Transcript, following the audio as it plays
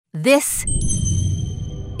This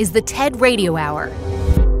is the TED Radio Hour.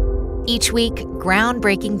 Each week,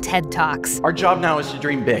 groundbreaking TED Talks. Our job now is to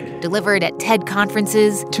dream big. Delivered at TED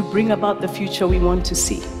conferences. To bring about the future we want to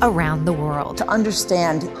see. Around the world. To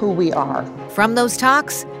understand who we are. From those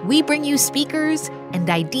talks, we bring you speakers and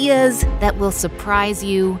ideas that will surprise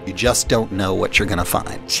you. You just don't know what you're going to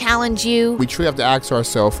find. Challenge you. We truly have to ask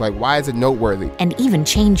ourselves, why is it noteworthy? And even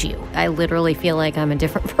change you. I literally feel like I'm a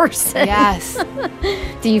different person. Yes.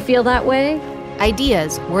 Do you feel that way?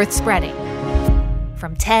 Ideas worth spreading.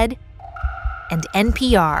 From TED and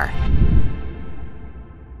NPR.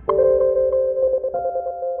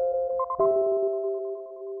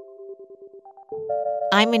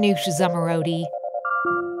 I'm Manoush Zomorodi,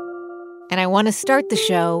 and I want to start the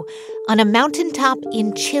show on a mountaintop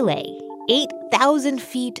in Chile, 8,000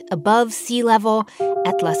 feet above sea level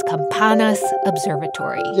at Las Campanas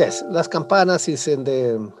Observatory. Yes, Las Campanas is in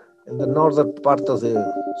the northern part of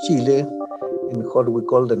Chile, in what we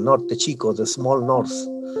call the Norte Chico, the small north.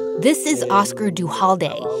 This is Oscar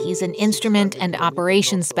Duhalde. He's an instrument and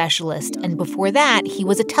operations specialist, and before that, he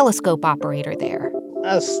was a telescope operator there.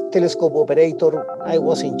 As telescope operator, I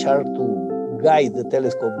was in charge to guide the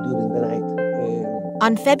telescope during the night.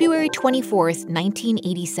 On February 24th,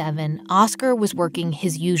 1987, Oscar was working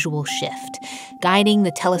his usual shift, guiding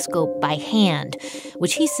the telescope by hand,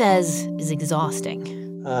 which he says is exhausting.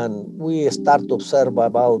 And we start to observe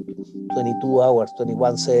about 22 hours,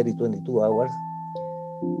 21:30, 22 hours.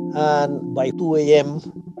 And by 2 a.m.,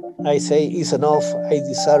 I say, it's enough. I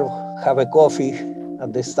deserve have a coffee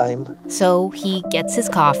at this time. So he gets his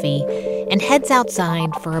coffee and heads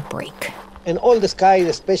outside for a break. And all the sky,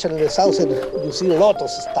 especially in the southern, you see a lot of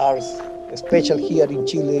stars, especially here in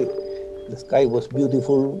Chile. The sky was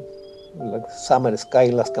beautiful, like summer sky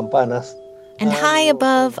in Las Campanas. And high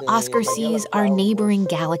above, Oscar sees our neighboring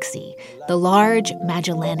galaxy, the Large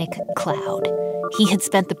Magellanic Cloud. He had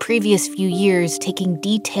spent the previous few years taking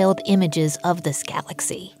detailed images of this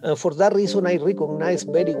galaxy. For that reason, I recognize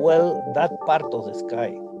very well that part of the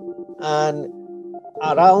sky. And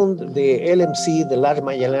around the LMC, the Large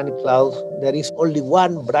Magellanic Cloud, there is only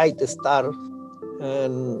one bright star.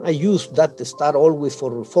 And I use that star always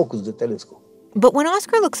for focus the telescope. But when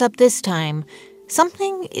Oscar looks up this time,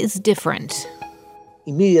 something is different.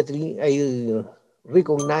 Immediately, I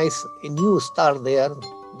recognize a new star there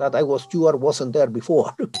that I was sure wasn't there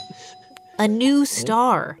before. A new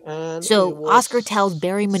star. So Oscar tells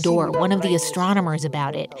Barry Medor, one of the astronomers,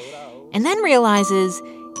 about it, and then realizes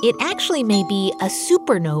it actually may be a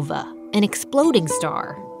supernova, an exploding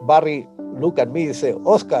star. Barry looked at me and said,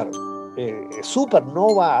 Oscar, a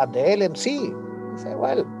supernova at the LMC? I said,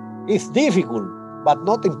 well, it's difficult, but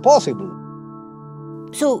not impossible.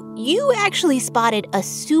 So you actually spotted a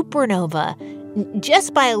supernova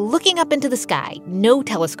just by looking up into the sky, no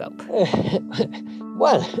telescope.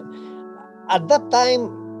 Well, at that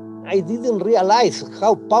time, I didn't realize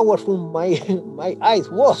how powerful my eyes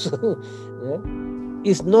was.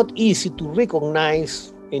 It's not easy to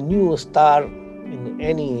recognize a new star in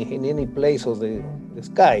any place of the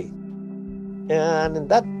sky. And in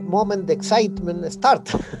that moment, the excitement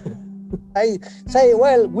starts. I say,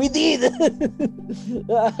 well, we did.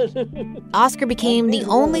 Oscar became the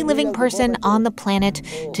only living person on the planet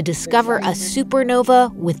to discover a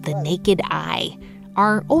supernova with the naked eye,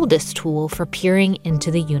 our oldest tool for peering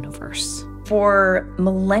into the universe. For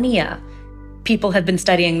millennia, people have been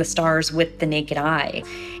studying the stars with the naked eye.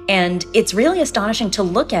 And it's really astonishing to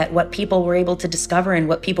look at what people were able to discover and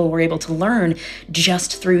what people were able to learn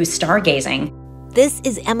just through stargazing. This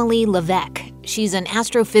is Emily Levesque. She's an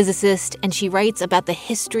astrophysicist, and she writes about the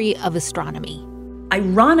history of astronomy.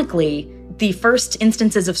 Ironically, the first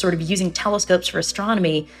instances of sort of using telescopes for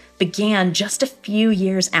astronomy began just a few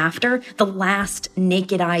years after the last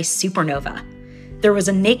naked eye supernova. There was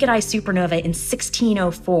a naked eye supernova in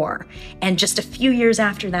 1604, and just a few years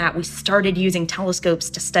after that, we started using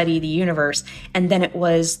telescopes to study the universe, and then it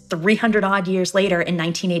was 300 odd years later in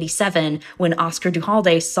 1987 when Oscar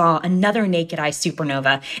Duhalde saw another naked eye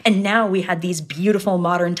supernova, and now we had these beautiful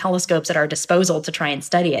modern telescopes at our disposal to try and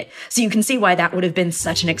study it. So you can see why that would have been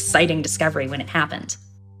such an exciting discovery when it happened.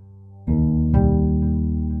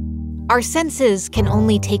 Our senses can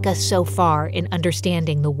only take us so far in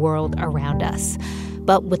understanding the world around us.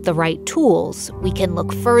 But with the right tools, we can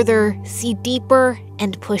look further, see deeper,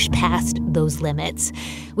 and push past those limits.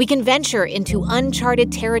 We can venture into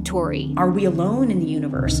uncharted territory. Are we alone in the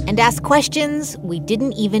universe? And ask questions we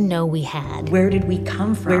didn't even know we had. Where did we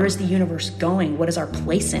come from? Where is the universe going? What is our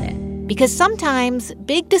place in it? Because sometimes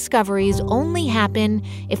big discoveries only happen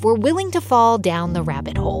if we're willing to fall down the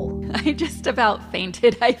rabbit hole. I just about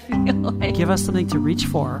fainted, I feel like. Give us something to reach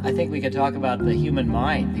for. I think we could talk about the human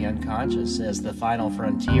mind, the unconscious, as the final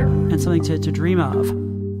frontier. And something to dream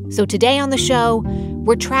of. So today on the show,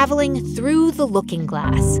 we're traveling through the looking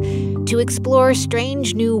glass to explore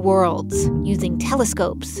strange new worlds using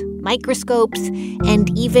telescopes, microscopes, and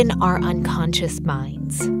even our unconscious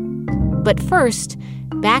minds. But first,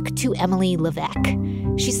 back to Emily Levesque.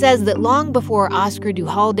 She says that long before Oscar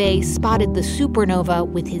Duhalde spotted the supernova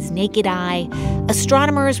with his naked eye,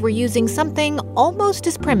 astronomers were using something almost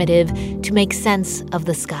as primitive to make sense of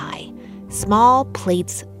the sky: small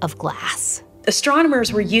plates of glass.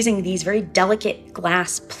 Astronomers were using these very delicate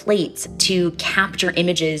glass plates to capture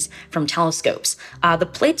images from telescopes. The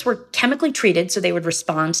plates were chemically treated so they would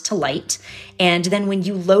respond to light. And then when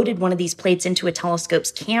you loaded one of these plates into a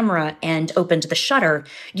telescope's camera and opened the shutter,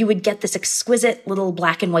 you would get this exquisite little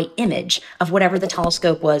black and white image of whatever the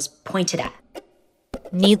telescope was pointed at.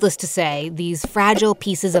 Needless to say, these fragile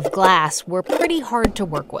pieces of glass were pretty hard to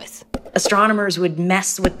work with. Astronomers would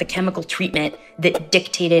mess with the chemical treatment that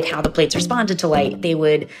dictated how the plates responded to light. They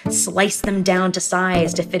would slice them down to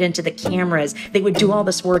size to fit into the cameras. They would do all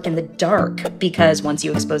this work in the dark because once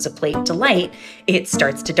you expose a plate to light, it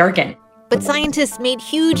starts to darken. But scientists made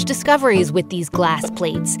huge discoveries with these glass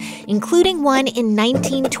plates, including one in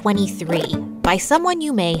 1923 by someone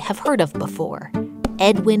you may have heard of before,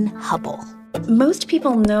 Edwin Hubble. Most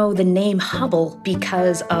people know the name Hubble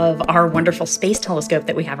because of our wonderful space telescope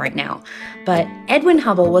that we have right now. But Edwin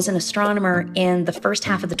Hubble was an astronomer in the first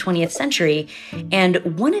half of the 20th century,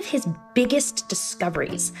 and one of his biggest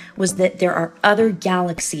discoveries was that there are other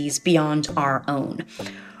galaxies beyond our own.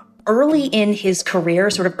 Early in his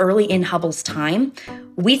career, sort of early in Hubble's time,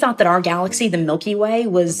 we thought that our galaxy, the Milky Way,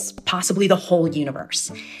 was possibly the whole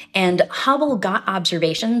universe. And Hubble got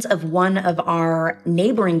observations of one of our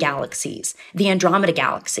neighboring galaxies, the Andromeda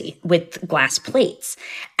Galaxy, with glass plates.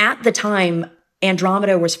 At the time,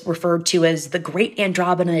 Andromeda was referred to as the Great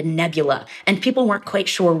Andromeda Nebula, and people weren't quite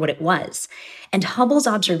sure what it was. And Hubble's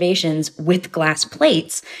observations with glass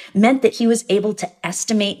plates meant that he was able to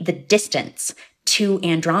estimate the distance to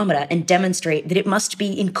Andromeda and demonstrate that it must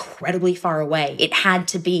be incredibly far away. It had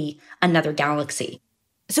to be another galaxy.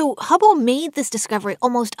 So Hubble made this discovery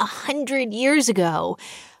almost 100 years ago.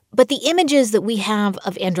 But the images that we have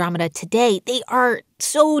of Andromeda today, they are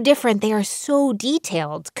so different. They are so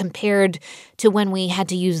detailed compared to when we had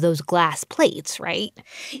to use those glass plates, right?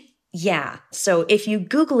 Yeah. So if you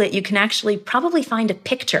Google it, you can actually probably find a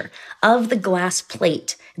picture of the glass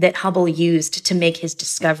plate that Hubble used to make his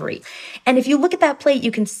discovery. And if you look at that plate,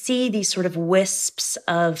 you can see these sort of wisps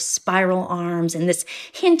of spiral arms and this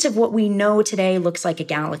hint of what we know today looks like a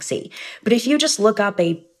galaxy. But if you just look up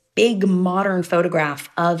a big modern photograph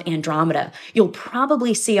of Andromeda, you'll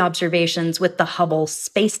probably see observations with the Hubble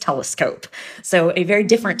Space Telescope. So a very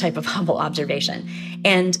different type of Hubble observation.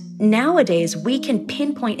 And nowadays, we can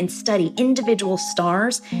pinpoint and study individual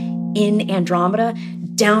stars in Andromeda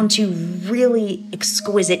down to really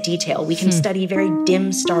exquisite detail. We can study very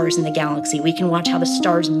dim stars in the galaxy. We can watch how the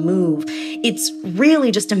stars move. It's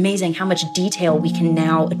really just amazing how much detail we can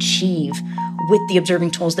now achieve with the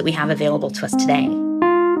observing tools that we have available to us today.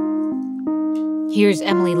 Here's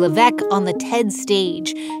Emily Levesque on the TED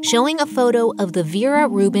stage, showing a photo of the Vera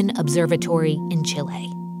Rubin Observatory in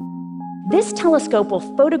Chile. This telescope will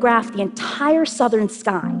photograph the entire southern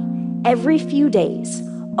sky every few days,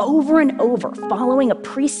 over and over, following a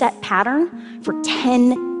preset pattern for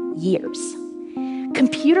 10 years.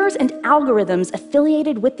 Computers and algorithms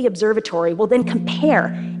affiliated with the observatory will then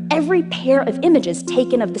compare every pair of images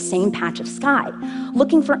taken of the same patch of sky,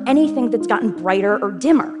 looking for anything that's gotten brighter or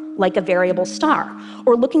dimmer, like a variable star,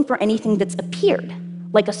 or looking for anything that's appeared,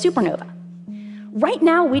 like a supernova. Right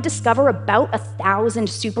now, we discover about 1,000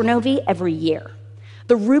 supernovae every year.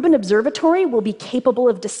 The Rubin Observatory will be capable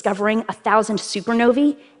of discovering 1,000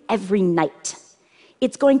 supernovae every night.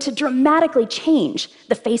 It's going to dramatically change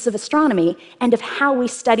the face of astronomy and of how we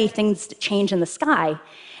study things that change in the sky.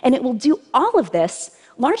 And it will do all of this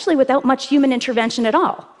largely without much human intervention at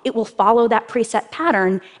all. It will follow that preset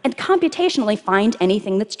pattern and computationally find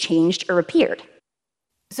anything that's changed or appeared.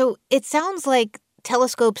 So it sounds like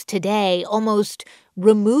telescopes today almost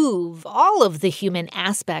remove all of the human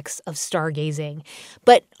aspects of stargazing.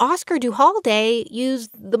 But Oscar Duhalde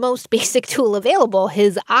used the most basic tool available,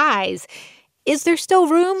 his eyes. Is there still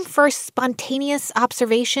room for spontaneous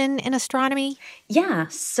observation in astronomy? Yeah,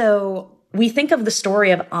 so We think of the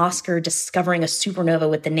story of Oscar discovering a supernova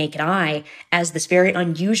with the naked eye as this very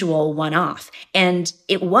unusual one-off. And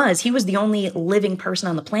it was. He was the only living person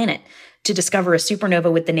on the planet to discover a supernova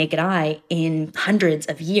with the naked eye in hundreds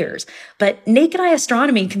of years. But naked eye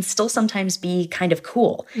astronomy can still sometimes be kind of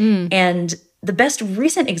cool. And the best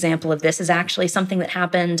recent example of this is actually something that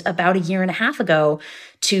happened about a year and a half ago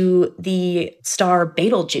to the star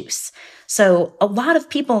Betelgeuse. So a lot of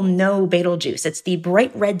people know Betelgeuse. It's the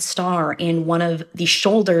bright red star in one of the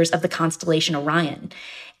shoulders of the constellation Orion.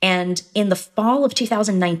 And in the fall of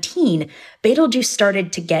 2019, Betelgeuse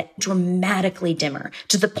started to get dramatically dimmer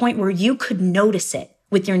to the point where you could notice it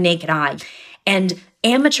with your naked eye. And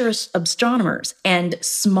amateur astronomers and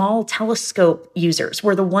small telescope users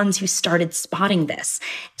were the ones who started spotting this.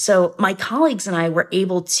 So my colleagues and I were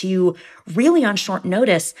able to really on short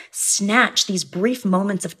notice snatch these brief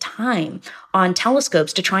moments of time on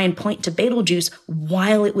telescopes to try and point to Betelgeuse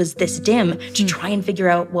while it was this dim to try and figure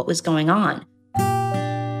out what was going on.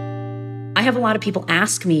 I have a lot of people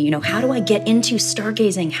ask me, how do I get into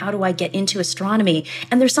stargazing? How do I get into astronomy?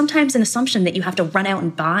 And there's sometimes an assumption that you have to run out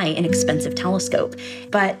and buy an expensive telescope.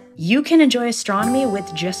 But you can enjoy astronomy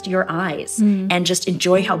with just your eyes and just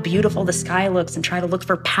enjoy how beautiful the sky looks and try to look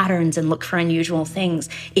for patterns and look for unusual things.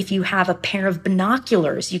 If you have a pair of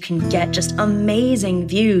binoculars, you can get just amazing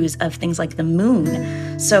views of things like the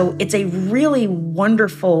moon. So it's a really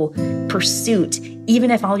wonderful pursuit, even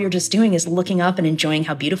if all you're just doing is looking up and enjoying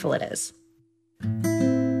how beautiful it is.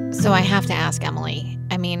 So I have to ask Emily,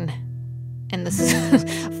 and this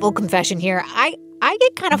is full confession here, I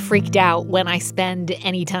get kind of freaked out when I spend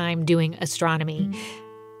any time doing astronomy.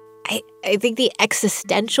 I think the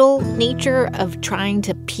existential nature of trying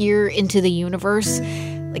to peer into the universe,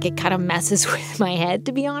 it kind of messes with my head,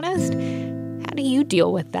 to be honest. How do you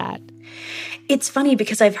deal with that? It's funny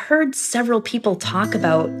because I've heard several people talk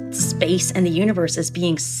about space and the universe as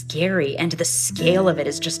being scary, and the scale of it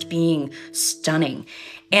as just being stunning.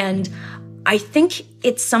 And I think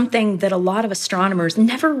it's something that a lot of astronomers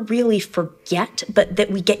never really forget, but that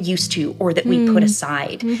we get used to or that we put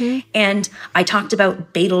aside. And I talked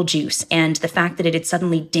about Betelgeuse and the fact that it had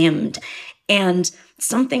suddenly dimmed. And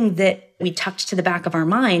something that we tucked to the back of our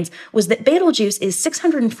minds was that Betelgeuse is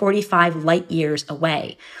 645 light years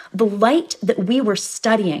away. The light that we were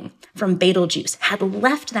studying from Betelgeuse had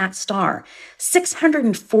left that star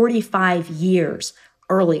 645 years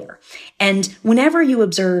earlier. And whenever you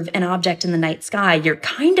observe an object in the night sky, you're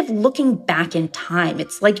kind of looking back in time.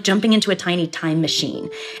 It's like jumping into a tiny time machine.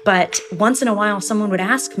 But once in a while, someone would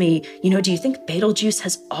ask me, do you think Betelgeuse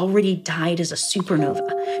has already died as a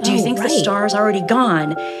supernova? Do you think the star's already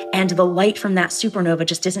gone and the light from that supernova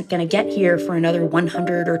just isn't going to get here for another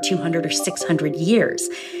 100 or 200 or 600 years?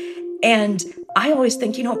 And I always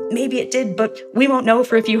think, maybe it did, but we won't know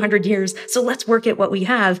for a few hundred years. So let's work at what we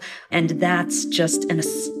have. And that's just an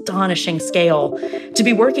astonishing scale to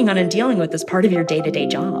be working on and dealing with as part of your day-to-day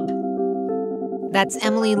job. That's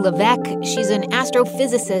Emily Levesque. She's an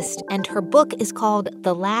astrophysicist, and her book is called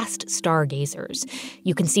The Last Stargazers.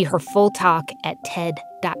 You can see her full talk at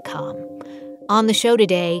TED.com. On the show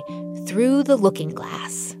today, Through the Looking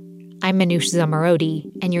Glass. I'm Manoush Zomorodi,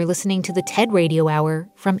 and you're listening to the TED Radio Hour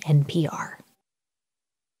from NPR.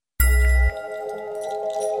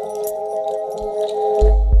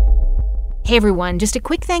 Hey everyone, just a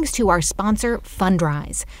quick thanks to our sponsor,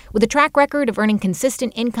 Fundrise. With a track record of earning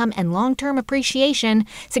consistent income and long-term appreciation,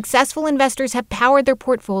 successful investors have powered their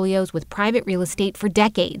portfolios with private real estate for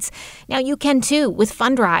decades. Now you can too with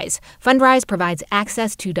Fundrise. Fundrise provides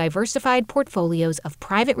access to diversified portfolios of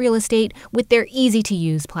private real estate with their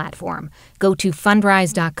easy-to-use platform. Go to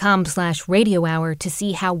fundrise.com/radio hour to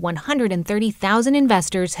see how 130,000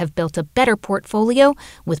 investors have built a better portfolio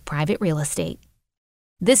with private real estate.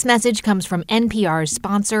 This message comes from NPR's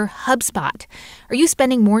sponsor, HubSpot. Are you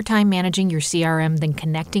spending more time managing your CRM than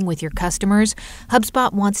connecting with your customers?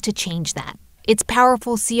 HubSpot wants to change that. Its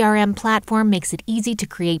powerful CRM platform makes it easy to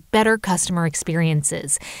create better customer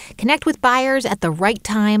experiences. Connect with buyers at the right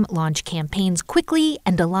time, launch campaigns quickly,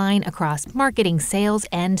 and align across marketing, sales,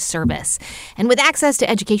 and service. And with access to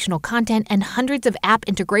educational content and hundreds of app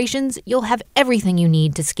integrations, you'll have everything you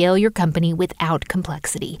need to scale your company without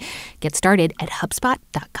complexity. Get started at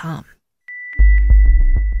HubSpot.com.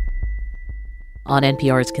 On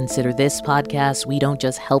NPR's Consider This podcast, we don't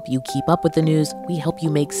just help you keep up with the news, we help you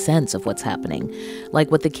make sense of what's happening. Like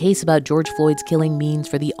what the case about George Floyd's killing means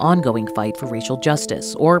for the ongoing fight for racial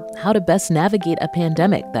justice, or how to best navigate a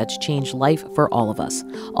pandemic that's changed life for all of us.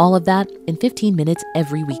 All of that in 15 minutes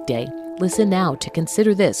every weekday. Listen now to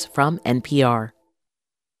Consider This from NPR.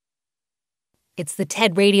 It's the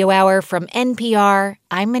TED Radio Hour from NPR.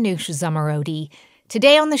 I'm Manoush Zomorodi.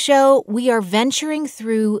 Today on the show, we are venturing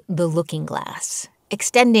through the looking glass,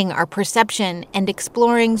 extending our perception and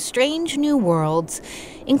exploring strange new worlds,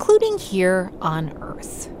 including here on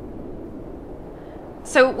Earth.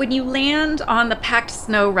 So when you land on the packed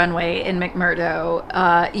snow runway in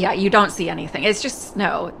McMurdo, you don't see anything. It's just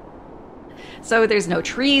snow. So there's no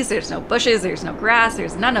trees, there's no bushes, there's no grass,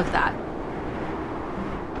 there's none of that.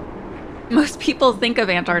 Most people think of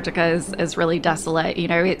Antarctica as really desolate. You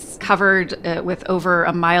know, it's covered with over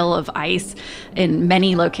a mile of ice in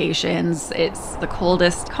many locations. It's the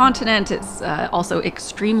coldest continent. It's also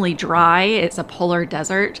extremely dry. It's a polar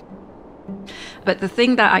desert. But the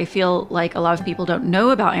thing that I feel like a lot of people don't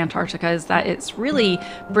know about Antarctica is that it's really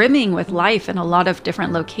brimming with life in a lot of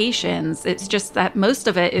different locations. It's just that most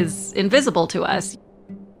of it is invisible to us.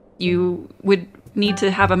 You would need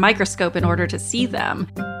to have a microscope in order to see them.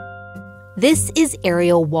 This is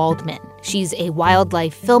Ariel Waldman. She's a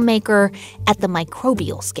wildlife filmmaker at the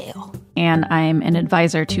microbial scale. And I'm an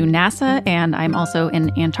advisor to NASA, and I'm also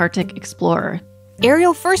an Antarctic explorer.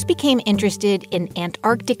 Ariel first became interested in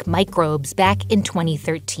Antarctic microbes back in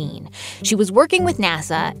 2013. She was working with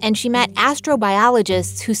NASA, and she met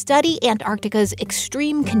astrobiologists who study Antarctica's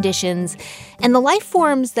extreme conditions and the life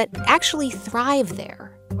forms that actually thrive there.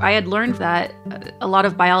 I had learned that a lot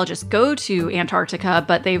of biologists go to Antarctica,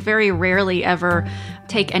 but they very rarely ever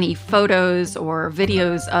take any photos or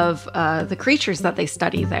videos of the creatures that they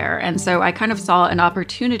study there. And so I kind of saw an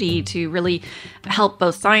opportunity to really help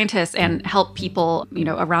both scientists and help people, you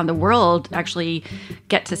know, around the world actually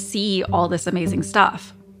get to see all this amazing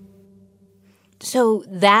stuff. So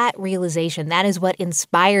that realization, that is what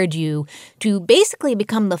inspired you to basically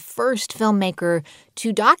become the first filmmaker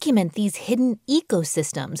to document these hidden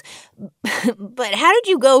ecosystems. But how did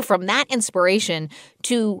you go from that inspiration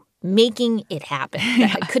to making it happen?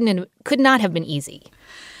 That could not have been easy.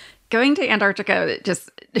 Going to Antarctica just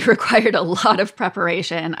required a lot of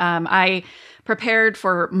preparation. I prepared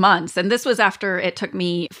for months. And this was after it took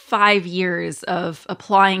me 5 years of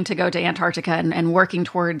applying to go to Antarctica and working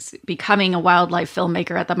towards becoming a wildlife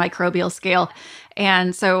filmmaker at the microbial scale.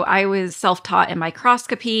 And so I was self-taught in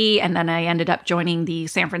microscopy, and then I ended up joining the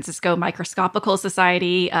San Francisco Microscopical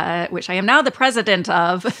Society, which I am now the president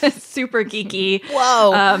of. Super geeky.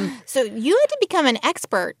 Whoa. So you had to become an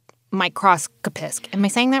expert microscopist. Am I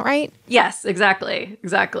saying that right? Yes, exactly.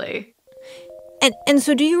 And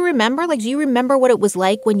so do you remember what it was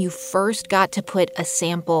like when you first got to put a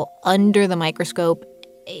sample under the microscope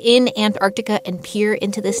in Antarctica and peer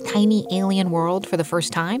into this tiny alien world for the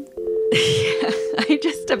first time? Yeah, I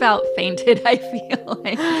just about fainted, I feel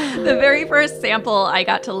like. The very first sample I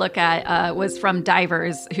got to look at was from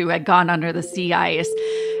divers who had gone under the sea ice.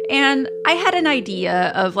 And I had an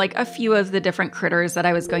idea of like a few of the different critters that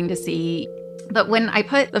I was going to see. But when I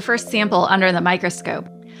put the first sample under the microscope,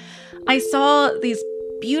 I saw these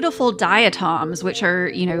beautiful diatoms, which are,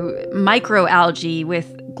 you know, microalgae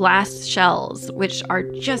with glass shells, which are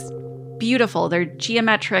just beautiful. They're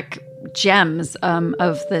geometric gems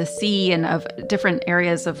of the sea and of different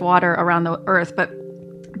areas of water around the Earth. But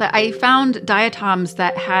I found diatoms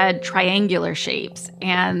that had triangular shapes,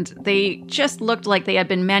 and they just looked like they had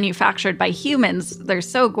been manufactured by humans. They're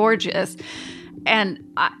so gorgeous. And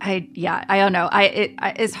I don't know.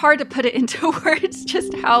 It's hard to put it into words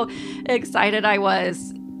just how excited I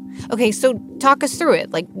was. Okay, so talk us through it.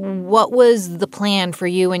 Like, what was the plan for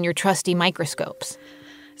you and your trusty microscopes?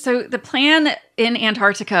 So the plan in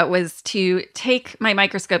Antarctica was to take my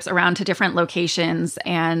microscopes around to different locations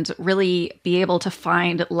and really be able to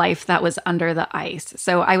find life that was under the ice.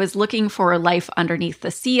 So I was looking for life underneath the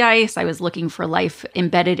sea ice. I was looking for life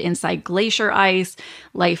embedded inside glacier ice,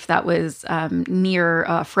 life that was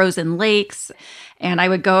near frozen lakes. And I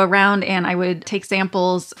would go around and I would take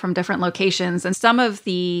samples from different locations. And some of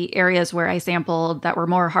the areas where I sampled that were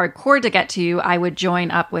more hardcore to get to, I would join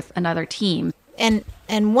up with another team.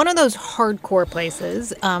 And one of those hardcore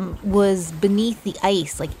places was beneath the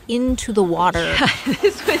ice, like into the water. Yeah,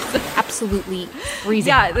 this was absolutely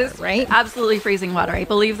freezing water, right? Absolutely freezing water. I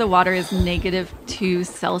believe the water is -2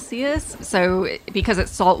 Celsius. So because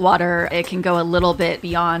it's salt water, it can go a little bit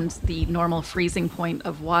beyond the normal freezing point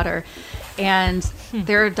of water. And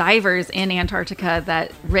there are divers in Antarctica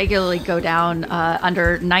that regularly go down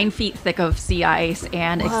under 9 feet thick of sea ice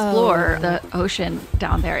and explore the ocean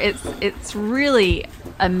down there. It's really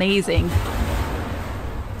amazing.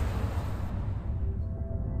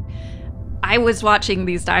 I was watching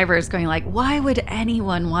these divers going like, why would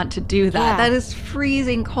anyone want to do that? Yeah. That is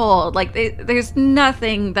freezing cold. Like there's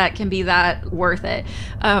nothing that can be that worth it.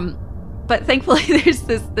 But thankfully, there's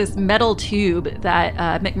this metal tube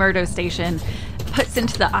that McMurdo Station puts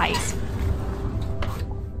into the ice.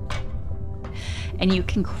 And you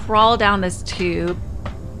can crawl down this tube.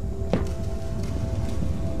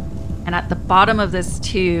 And at the bottom of this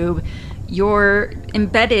tube, you're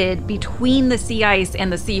embedded between the sea ice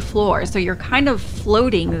and the sea floor. So you're kind of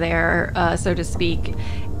floating there, so to speak,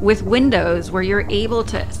 with windows where you're able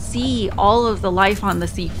to see all of the life on the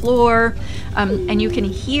sea floor. And you can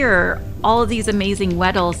hear all of these amazing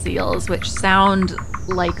Weddell seals, which sound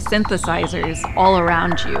like synthesizers all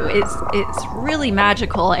around you. It's really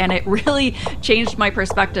magical, and it really changed my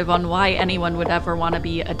perspective on why anyone would ever want to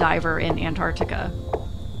be a diver in Antarctica.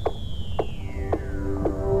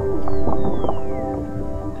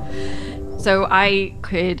 So I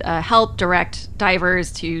could help direct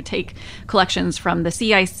divers to take collections from the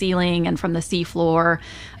sea ice ceiling and from the sea floor.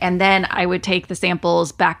 And then I would take the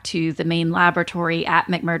samples back to the main laboratory at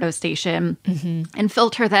McMurdo Station and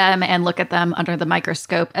filter them and look at them under the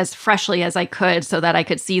microscope as freshly as I could so that I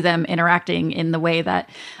could see them interacting in the way that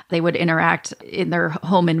they would interact in their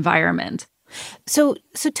home environment. So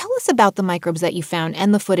tell us about the microbes that you found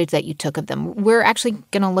and the footage that you took of them. We're actually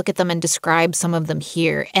going to look at them and describe some of them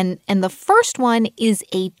here. And the first one is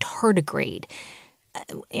a tardigrade.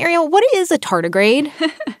 Ariel, what is a tardigrade?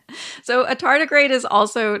 So a tardigrade is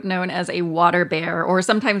also known as a water bear or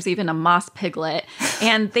sometimes even a moss piglet.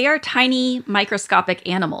 And they are tiny microscopic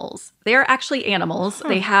animals. They are actually animals.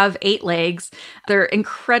 They have 8 legs. They're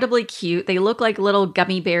incredibly cute. They look like little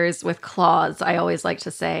gummy bears with claws, I always like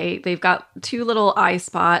to say. They've got 2 little eye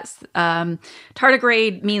spots.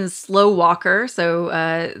 Tardigrade means slow walker.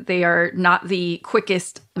 So they are not the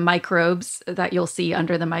quickest microbes that you'll see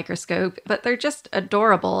under the microscope, but they're just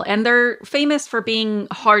adorable. And they're famous for being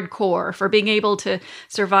hardcore, for being able to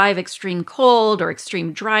survive extreme cold or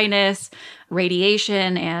extreme dryness,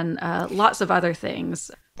 radiation, and lots of other things.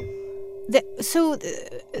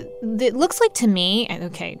 It looks like to me,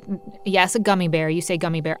 okay, yes, a gummy bear. You say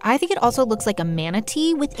gummy bear. I think it also looks like a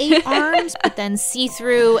manatee with 8 arms, but then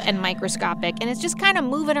see-through and microscopic. And it's just kind of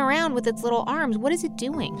moving around with its little arms. What is it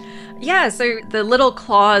doing? Yeah, so the little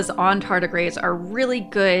claws on tardigrades are really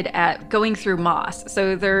good at going through moss.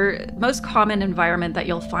 So their most common environment that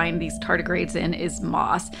you'll find these tardigrades in is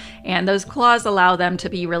moss. And those claws allow them to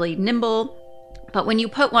be really nimble. But when you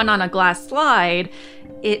put one on a glass slide,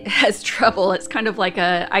 it has trouble. It's kind of like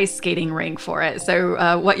a ice skating rink for it.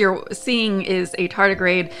 So what you're seeing is a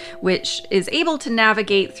tardigrade which is able to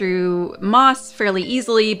navigate through moss fairly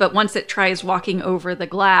easily, but once it tries walking over the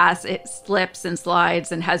glass, it slips and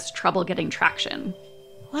slides and has trouble getting traction.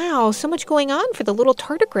 Wow, so much going on for the little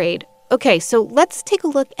tardigrade. Okay, so let's take a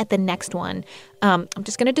look at the next one. I'm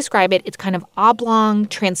just going to describe it. It's kind of oblong,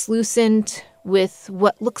 translucent, with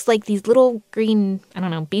what looks like these little green,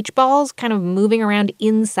 beach balls kind of moving around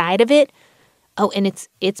inside of it. Oh, and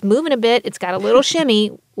it's moving a bit. It's got a little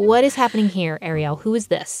shimmy. What is happening here, Ariel? Who is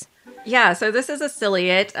this? Yeah, so this is a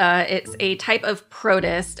ciliate. It's a type of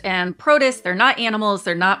protist. And protists, they're not animals,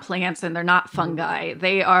 they're not plants, and they're not fungi.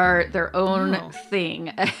 They are their own thing.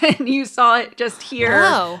 And you saw it just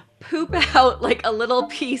here. Poop out like a little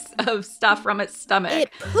piece of stuff from its stomach.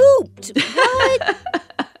 It pooped. What?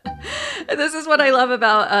 This is what I love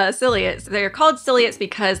about ciliates. They're called ciliates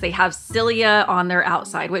because they have cilia on their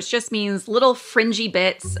outside, which just means little fringy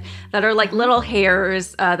bits that are like little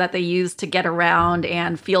hairs that they use to get around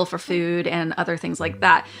and feel for food and other things like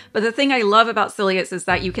that. But the thing I love about ciliates is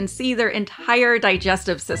that you can see their entire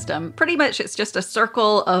digestive system. Pretty much it's just a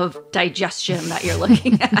circle of digestion that you're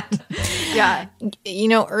looking at. Yeah.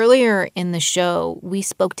 Earlier in the show, we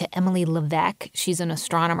spoke to Emily Levesque. She's an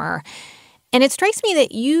astronomer. And it strikes me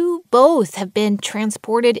that you both have been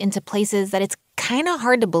transported into places that it's kind of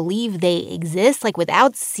hard to believe they exist. Like,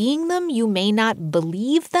 without seeing them, you may not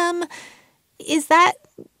believe them. Is that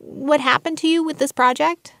what happened to you with this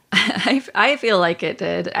project? I feel like it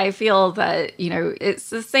did. I feel that, it's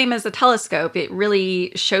the same as a telescope. It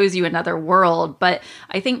really shows you another world. But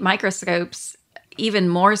I think microscopes even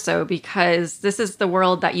more so, because this is the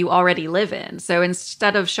world that you already live in. So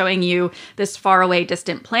instead of showing you this faraway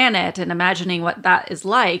distant planet and imagining what that is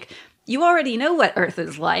like, you already know what Earth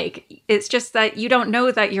is like. It's just that you don't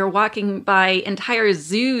know that you're walking by entire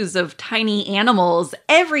zoos of tiny animals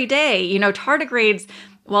every day. Tardigrades,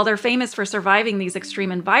 while they're famous for surviving these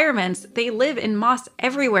extreme environments, they live in moss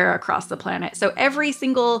everywhere across the planet. So every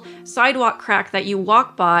single sidewalk crack that you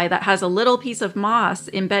walk by that has a little piece of moss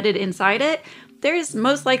embedded inside it, there's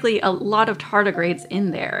most likely a lot of tardigrades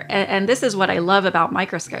in there. And this is what I love about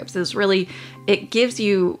microscopes, is really it gives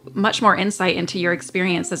you much more insight into your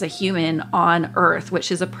experience as a human on Earth,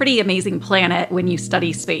 which is a pretty amazing planet when you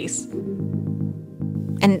study space.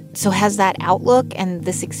 And so has that outlook and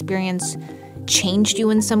this experience changed you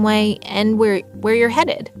in some way and where you're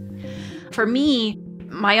headed? For me,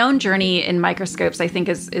 my own journey in microscopes, I think,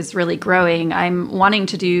 is really growing. I'm wanting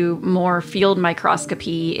to do more field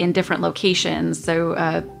microscopy in different locations.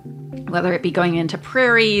 So whether it be going into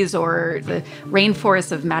prairies or the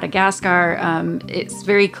rainforests of Madagascar, it's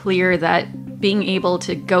very clear that being able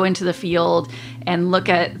to go into the field and look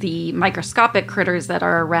at the microscopic critters that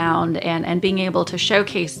are around and being able to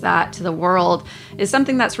showcase that to the world is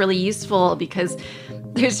something that's really useful, because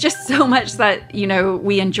there's just so much that,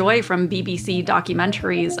 we enjoy from BBC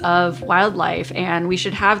documentaries of wildlife, and we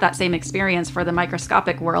should have that same experience for the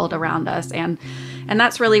microscopic world around us. And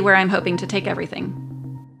that's really where I'm hoping to take everything.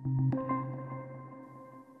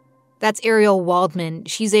 That's Ariel Waldman.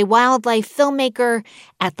 She's a wildlife filmmaker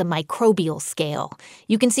at the microbial scale.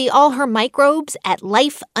 You can see all her microbes at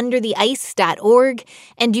lifeundertheice.org,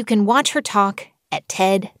 and you can watch her talk at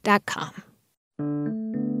TED.com.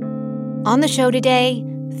 On the show today,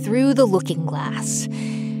 Through the Looking Glass.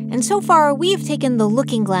 And so far, we have taken the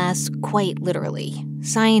looking glass quite literally.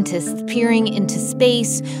 Scientists peering into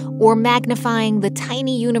space or magnifying the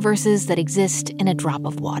tiny universes that exist in a drop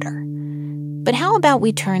of water. But how about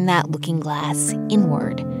we turn that looking glass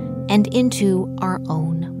inward and into our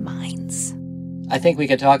own minds? I think we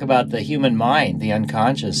could talk about the human mind, the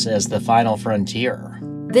unconscious, as the final frontier.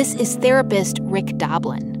 This is therapist Rick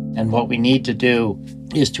Doblin. And what we need to do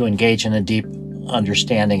is to engage in a deep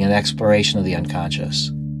understanding and exploration of the unconscious.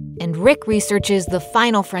 And Rick researches the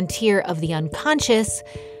final frontier of the unconscious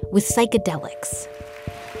with psychedelics.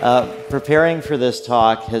 Preparing for this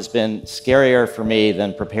talk has been scarier for me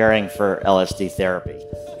than preparing for LSD therapy.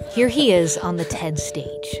 Here he is on the TED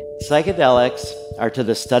stage. Psychedelics are to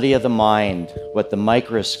the study of the mind what the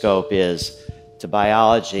microscope is to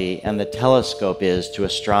biology and the telescope is to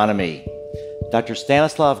astronomy. Dr.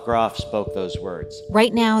 Stanislav Grof spoke those words.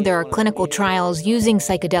 Right now, there are clinical trials using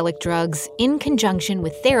psychedelic drugs in conjunction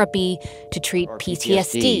with therapy to treat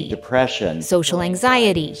PTSD, depression, social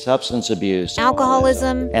anxiety, substance abuse,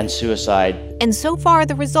 alcoholism, and suicide. And so far,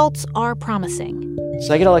 the results are promising.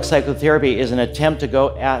 Psychedelic psychotherapy is an attempt to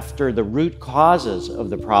go after the root causes of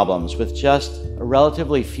the problems with just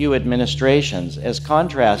relatively few administrations, as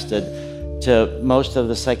contrasted to most of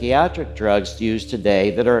the psychiatric drugs used today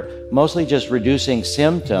that are mostly just reducing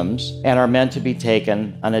symptoms and are meant to be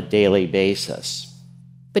taken on a daily basis.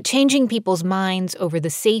 But changing people's minds over the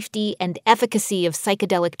safety and efficacy of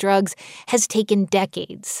psychedelic drugs has taken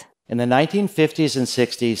decades. In the 1950s and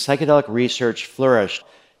 60s, psychedelic research flourished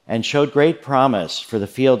and showed great promise for the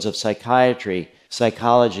fields of psychiatry,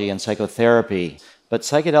 psychology, and psychotherapy. But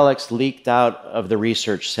psychedelics leaked out of the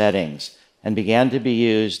research settings and began to be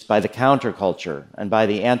used by the counterculture and by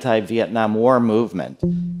the anti-Vietnam War movement.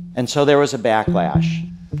 And so there was a backlash.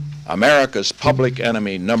 America's public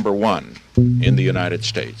enemy number one in the United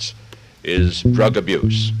States is drug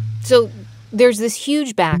abuse. So there's this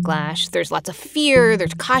huge backlash. There's lots of fear.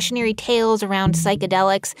 There's cautionary tales around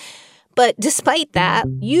psychedelics. But despite that,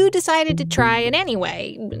 you decided to try it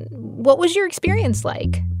anyway. What was your experience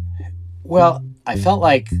like? Well, I felt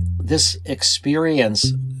like this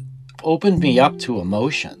experience opened me up to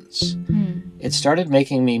emotions. It started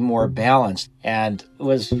making me more balanced and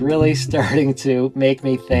was really starting to make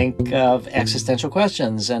me think of existential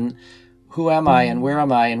questions and who am I and where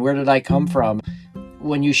did I come from?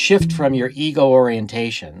 When you shift from your ego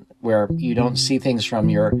orientation, where you don't see things from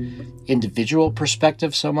your individual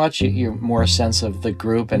perspective so much, you're more a sense of the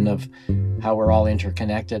group and of how we're all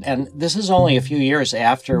interconnected. And this is only a few years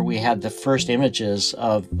after we had the first images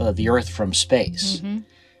of the Earth from space. Mm-hmm.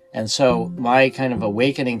 And so my kind of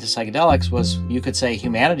awakening to psychedelics was, you could say,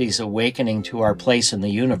 humanity's awakening to our place in the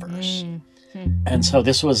universe. Mm-hmm. And so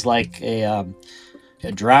this was like a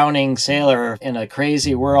drowning sailor in a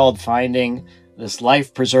crazy world finding this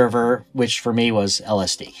life preserver, which for me was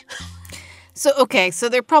LSD. So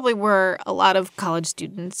there probably were a lot of college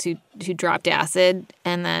students who dropped acid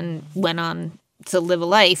and then went on to live a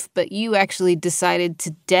life, but you actually decided to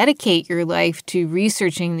dedicate your life to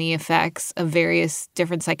researching the effects of various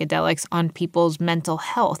different psychedelics on people's mental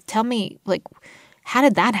health. Tell me, how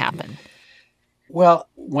did that happen? Well,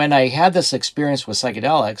 when I had this experience with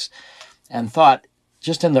psychedelics and thought,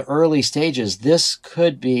 just in the early stages, this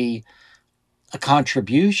could be a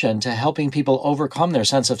contribution to helping people overcome their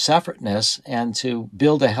sense of separateness and to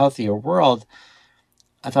build a healthier world,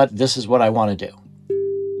 I thought, this is what I want to do.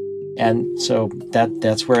 And so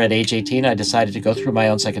that's where at age 18, I decided to go through my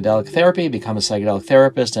own psychedelic therapy, become a psychedelic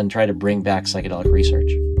therapist, and try to bring back psychedelic research.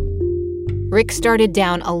 Rick started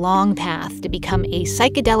down a long path to become a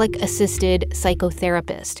psychedelic-assisted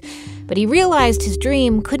psychotherapist. But he realized his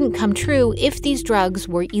dream couldn't come true if these drugs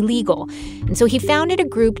were illegal. And so he founded a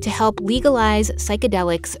group to help legalize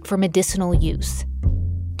psychedelics for medicinal use.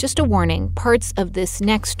 Just a warning, parts of this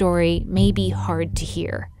next story may be hard to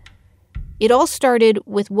hear. It all started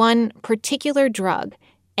with one particular drug,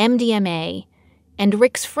 MDMA, and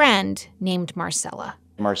Rick's friend named Marcella.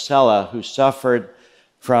 Marcella, who suffered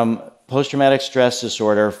from post-traumatic stress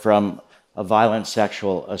disorder from a violent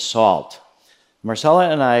sexual assault. Marcella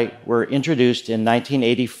and I were introduced in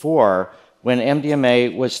 1984 when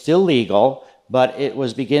MDMA was still legal, but it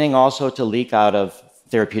was beginning also to leak out of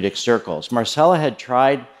therapeutic circles. Marcella had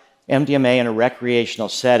tried MDMA in a recreational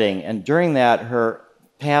setting, and during that, her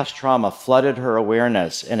past trauma flooded her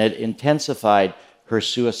awareness, and it intensified her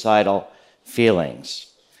suicidal feelings.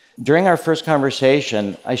 During our first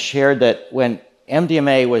conversation, I shared that when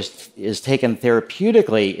MDMA is taken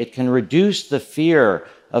therapeutically, it can reduce the fear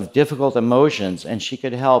of difficult emotions, and she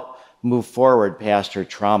could help move forward past her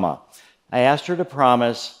trauma. I asked her to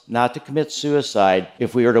promise not to commit suicide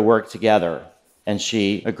if we were to work together, and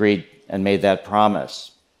she agreed and made that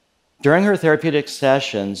promise. During her therapeutic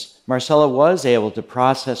sessions, Marcella was able to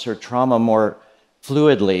process her trauma more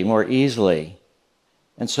fluidly, more easily.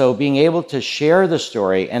 And so being able to share the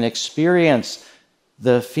story and experience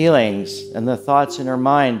the feelings and the thoughts in her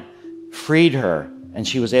mind freed her, and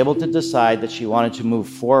she was able to decide that she wanted to move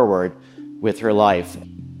forward with her life.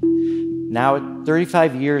 Now,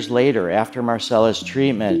 35 years later, after Marcella's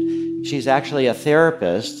treatment, she's actually a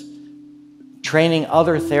therapist training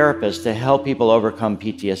other therapists to help people overcome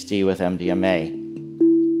PTSD with MDMA.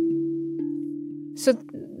 So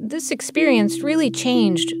this experience really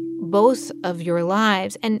changed both of your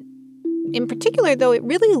lives. And in particular, though, it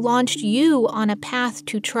really launched you on a path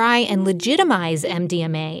to try and legitimize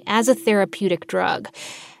MDMA as a therapeutic drug.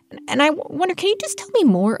 And I wonder, can you just tell me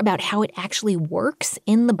more about how it actually works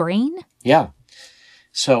in the brain? Yeah.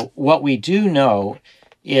 So what we do know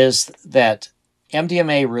is that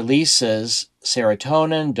MDMA releases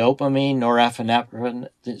serotonin, dopamine, norepinephrine,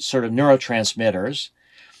 sort of neurotransmitters.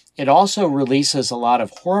 It also releases a lot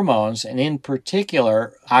of hormones, and in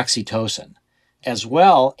particular, oxytocin. As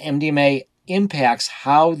well, MDMA impacts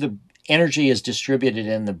how the energy is distributed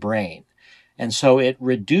in the brain. And so it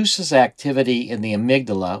reduces activity in the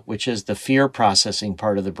amygdala, which is the fear processing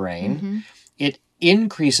part of the brain. Mm-hmm. It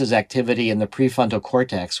increases activity in the prefrontal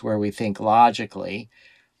cortex, where we think logically.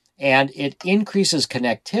 And it increases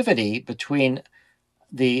connectivity between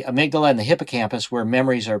the amygdala and the hippocampus, where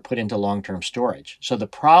memories are put into long-term storage. So the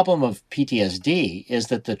problem of PTSD is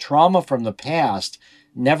that the trauma from the past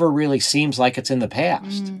never really seems like it's in the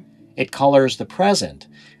past. Mm. It colors the present,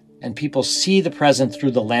 and people see the present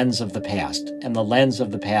through the lens of the past and the lens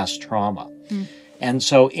of the past trauma. Mm. And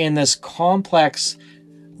so in this complex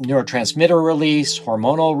neurotransmitter release,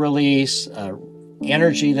 hormonal release,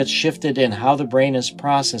 energy that's shifted in how the brain is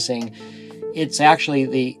processing, it's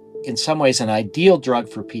actually in some ways an ideal drug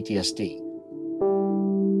for PTSD.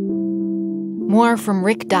 More from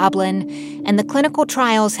Rick Doblin and the clinical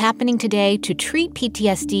trials happening today to treat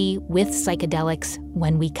PTSD with psychedelics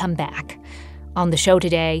when we come back. On the show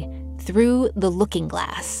today, Through the Looking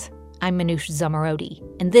Glass. I'm Manoush Zomorodi,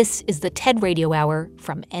 and this is the TED Radio Hour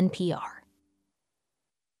from NPR.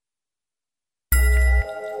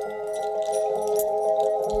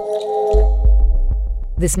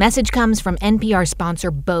 This message comes from NPR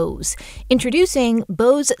sponsor Bose, introducing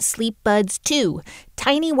Bose Sleep Buds 2,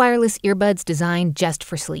 tiny wireless earbuds designed just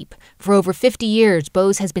for sleep. For over 50 years,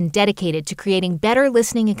 Bose has been dedicated to creating better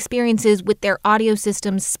listening experiences with their audio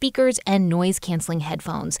systems, speakers, and noise-canceling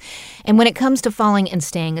headphones. And when it comes to falling and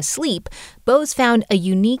staying asleep, Bose found a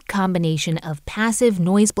unique combination of passive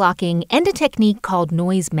noise blocking and a technique called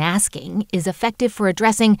noise masking is effective for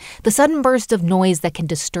addressing the sudden burst of noise that can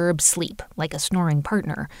disturb sleep, like a snoring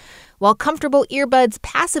partner. While comfortable earbuds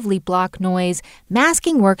passively block noise,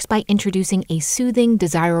 masking works by introducing a soothing,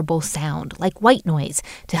 desirable sound, like white noise,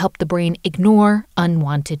 to help the brain ignore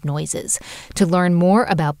unwanted noises. To learn more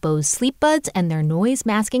about Bose Sleep Buds and their noise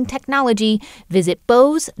masking technology, visit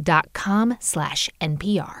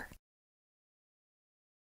bose.com/NPR.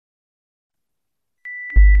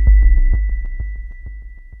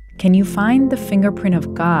 Can you find the fingerprint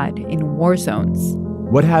of God in war zones?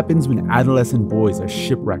 What happens when adolescent boys are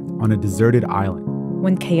shipwrecked on a deserted island?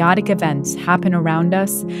 When chaotic events happen around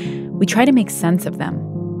us, we try to make sense of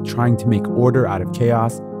them. Trying to make order out of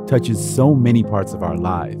chaos touches so many parts of our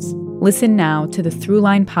lives. Listen now to the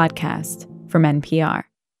Throughline podcast from NPR.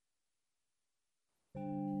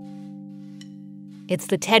 It's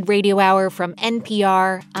the TED Radio Hour from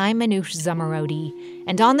NPR. I'm Manoush Zomorodi.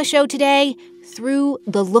 And on the show today, Through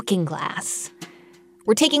the Looking Glass.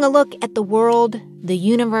 We're taking a look at the world, the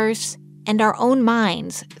universe, and our own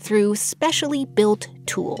minds through specially built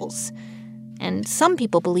tools. And some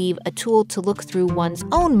people believe a tool to look through one's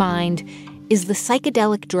own mind is the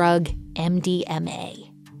psychedelic drug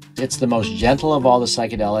MDMA. It's the most gentle of all the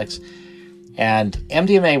psychedelics, and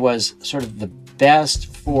MDMA was sort of the best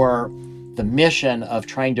for the mission of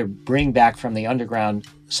trying to bring back from the underground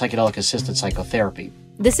psychedelic-assisted psychotherapy.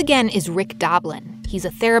 This again is Rick Doblin. He's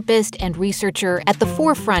a therapist and researcher at the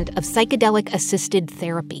forefront of psychedelic-assisted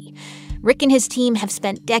therapy. Rick and his team have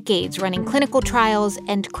spent decades running clinical trials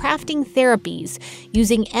and crafting therapies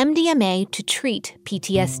using MDMA to treat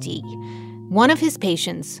PTSD. One of his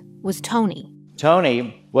patients was Tony.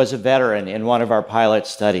 Tony was a veteran in one of our pilot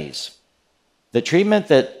studies. The treatment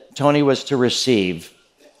that Tony was to receive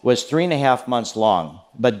was 3.5 months long,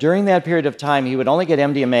 but during that period of time, he would only get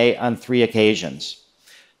MDMA on 3 occasions.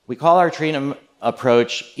 We call our treatment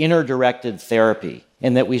approach inner-directed therapy,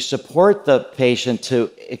 in that we support the patient to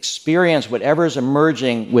experience whatever is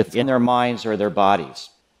emerging within their minds or their bodies.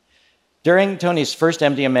 During Tony's first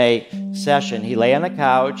MDMA session, he lay on the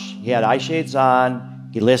couch, he had eye shades on,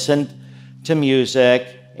 he listened to music,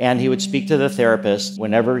 and he would speak to the therapist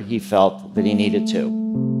whenever he felt that he needed to.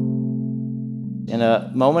 In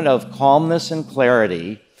a moment of calmness and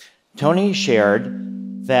clarity, Tony shared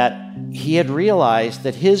that he had realized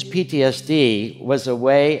that his PTSD was a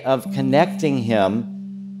way of connecting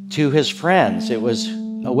him to his friends. It was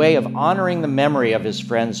a way of honoring the memory of his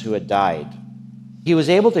friends who had died. He was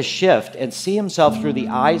able to shift and see himself through the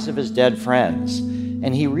eyes of his dead friends,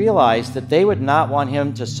 and he realized that they would not want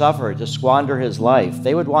him to suffer, to squander his life.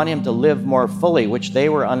 They would want him to live more fully, which they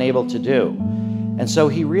were unable to do. And so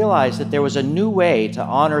he realized that there was a new way to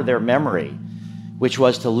honor their memory, which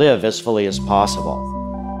was to live as fully as possible.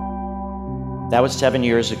 That was 7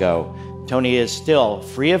 years ago. Tony is still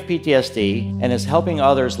free of PTSD and is helping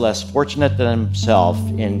others less fortunate than himself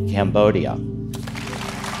in Cambodia.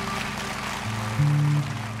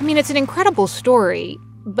 I mean, it's an incredible story,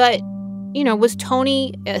 but, was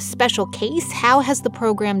Tony a special case? How has the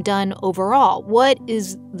program done overall? What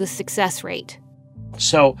is the success rate?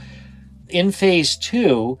 So in phase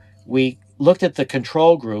 2, we looked at the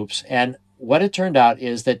control groups, and what it turned out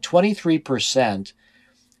is that 23%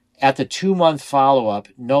 at the 2-month follow-up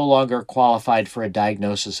no longer qualified for a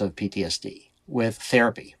diagnosis of PTSD with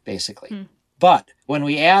therapy, basically. But when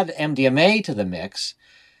we add MDMA to the mix,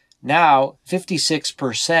 now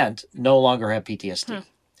 56% no longer have PTSD.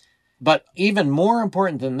 But even more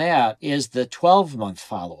important than that is the 12-month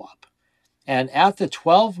follow-up. And at the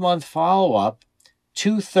 12-month follow-up,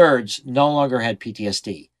 2/3 no longer had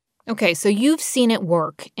PTSD. Okay, so you've seen it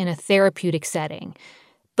work in a therapeutic setting.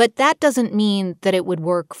 But that doesn't mean that it would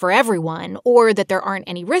work for everyone or that there aren't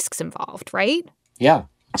any risks involved, right? Yeah.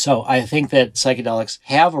 So I think that psychedelics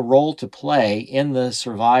have a role to play in the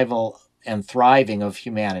survival and thriving of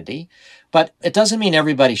humanity, but it doesn't mean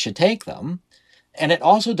everybody should take them. And it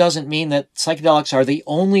also doesn't mean that psychedelics are the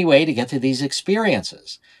only way to get to these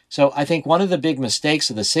experiences. So I think one of the big mistakes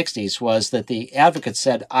of the 60s was that the advocates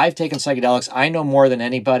said, I've taken psychedelics, I know more than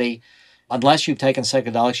anybody. Unless you've taken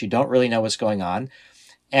psychedelics, you don't really know what's going on,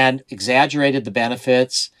 and exaggerated the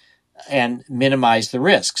benefits and minimized the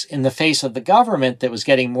risks. In the face of the government that was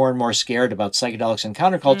getting more and more scared about psychedelics and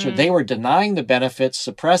counterculture, they were denying the benefits,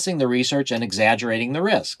 suppressing the research, and exaggerating the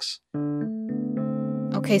risks.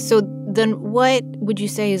 Okay, so then what would you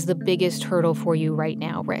say is the biggest hurdle for you right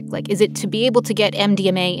now, Rick? Like, is it to be able to get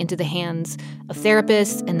MDMA into the hands of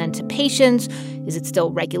therapists and then to patients? Is it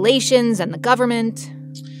still regulations and the government?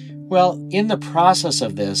 Well, in the process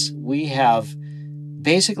of this, we have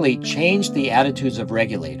basically changed the attitudes of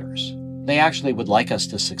regulators. They actually would like us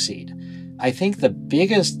to succeed. I think the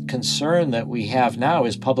biggest concern that we have now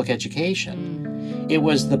is public education. It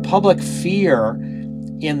was the public fear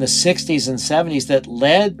in the 60s and 70s that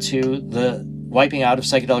led to the wiping out of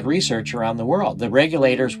psychedelic research around the world. The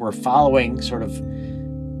regulators were following sort of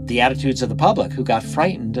the attitudes of the public who got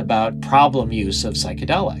frightened about problem use of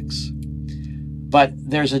psychedelics. But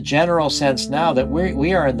there's a general sense now that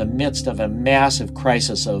we are in the midst of a massive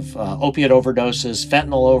crisis of opiate overdoses,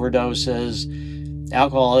 fentanyl overdoses,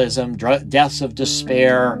 alcoholism, deaths of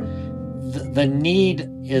despair. The need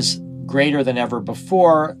is greater than ever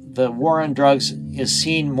before. The war on drugs is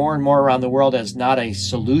seen more and more around the world as not a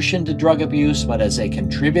solution to drug abuse, but as a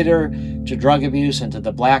contributor to drug abuse and to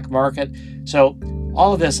the black market. So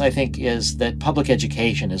all of this, I think, is that public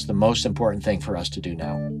education is the most important thing for us to do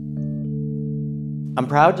now. I'm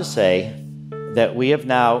proud to say that we have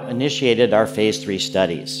now initiated our phase 3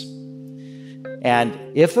 studies.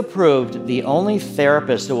 And if approved, the only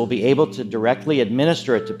therapists that will be able to directly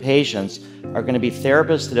administer it to patients are going to be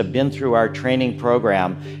therapists that have been through our training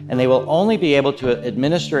program, and they will only be able to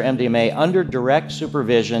administer MDMA under direct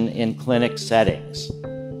supervision in clinic settings.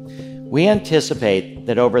 We anticipate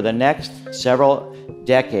that over the next several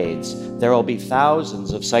decades, there will be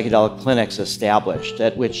thousands of psychedelic clinics established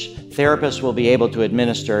at which therapists will be able to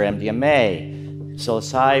administer MDMA,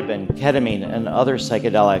 psilocybin, ketamine, and other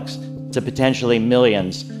psychedelics to potentially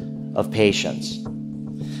millions of patients.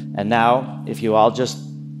 And now, if you all just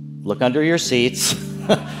look under your seats,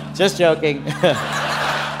 just joking.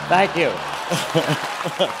 Thank you.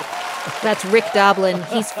 That's Rick Doblin.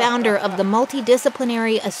 He's founder of the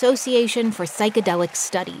Multidisciplinary Association for Psychedelic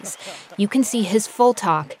Studies. You can see his full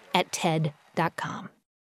talk at TED.com.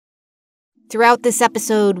 Throughout this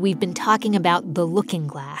episode, we've been talking about the looking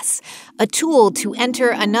glass, a tool to enter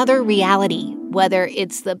another reality, whether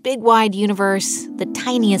it's the big wide universe, the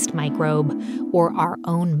tiniest microbe, or our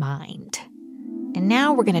own mind. And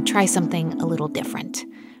now we're going to try something a little different.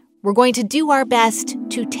 We're going to do our best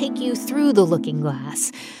to take you through the looking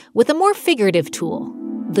glass with a more figurative tool,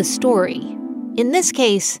 the story. In this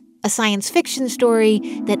case, a science fiction story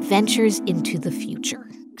that ventures into the future.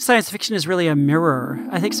 Science fiction is really a mirror.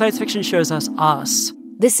 I think science fiction shows us.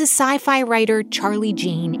 This is sci-fi writer Charlie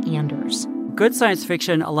Jane Anders. Good science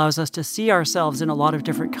fiction allows us to see ourselves in a lot of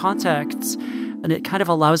different contexts, and it kind of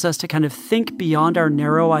allows us to kind of think beyond our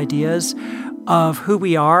narrow ideas of who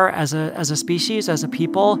we are as a species, as a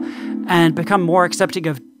people, and become more accepting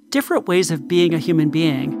of different ways of being a human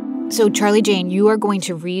being. So, Charlie Jane, you are going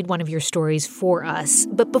to read one of your stories for us.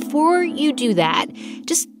 But before you do that,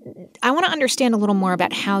 I want to understand a little more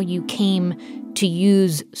about how you came to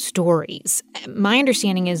use stories. My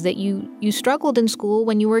understanding is that you struggled in school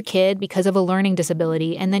when you were a kid because of a learning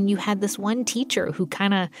disability, and then you had this one teacher who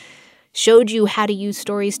kind of showed you how to use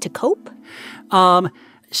stories to cope?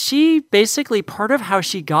 She basically, part of how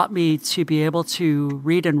she got me to be able to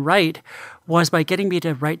read and write was by getting me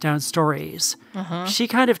to write down stories. Uh-huh. She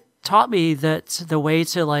kind of taught me that the way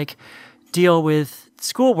to deal with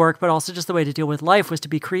schoolwork, but also just the way to deal with life was to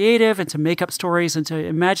be creative and to make up stories and to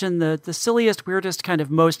imagine the silliest, weirdest, kind of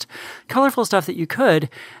most colorful stuff that you could,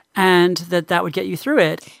 and that would get you through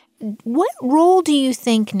it. What role do you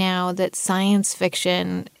think now that science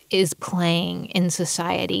fiction is playing in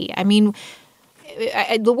society? I mean,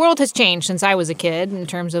 the world has changed since I was a kid in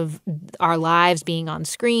terms of our lives being on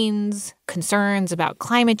screens, concerns about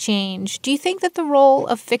climate change. Do you think that the role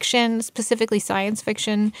of fiction, specifically science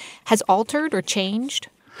fiction, has altered or changed?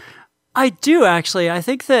 I do, actually. I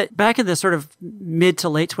think that back in the sort of mid to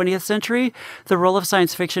late 20th century, the role of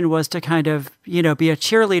science fiction was to kind of, be a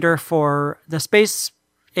cheerleader for the space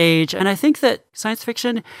age. And I think that science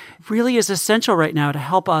fiction really is essential right now to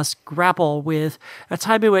help us grapple with a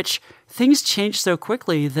time in which things change so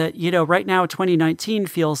quickly that, right now 2019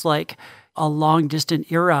 feels like a long distant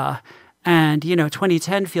era. And,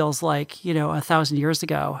 2010 feels like, 1,000 years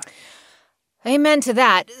ago. Amen to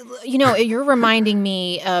that. You're reminding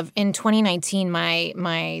me of in 2019,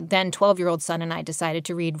 my then 12-year-old son and I decided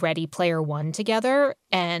to read Ready Player One together.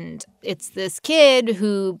 And it's this kid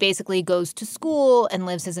who basically goes to school and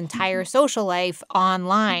lives his entire social life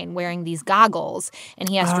online wearing these goggles. And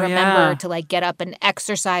he has to remember to get up and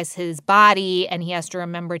exercise his body, and he has to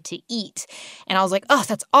remember to eat. And I was like, oh,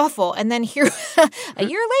 that's awful. And then here, a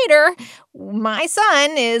year later, my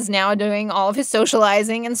son is now doing all of his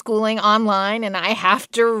socializing and schooling online, and I have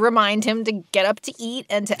to remind him to get up to eat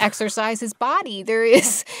and to exercise his body. There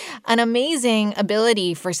is an amazing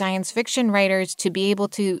ability for science fiction writers to be able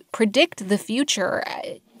to predict the future.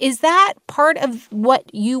 Is that part of what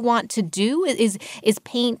you want to do? Is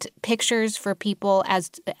paint pictures for people as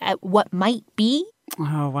what might be?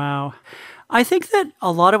 Oh, wow. I think that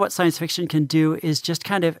a lot of what science fiction can do is just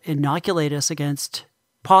kind of inoculate us against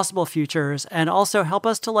possible futures and also help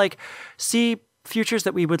us to see futures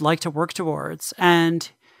that we would like to work towards. And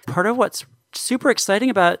part of what's super exciting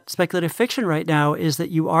about speculative fiction right now is that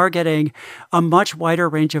you are getting a much wider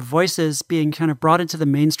range of voices being kind of brought into the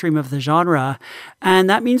mainstream of the genre. And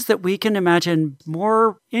that means that we can imagine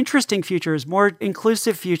more interesting futures, more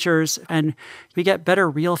inclusive futures, and we get better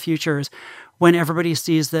real futures when everybody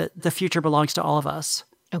sees that the future belongs to all of us.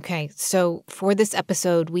 Okay, so for this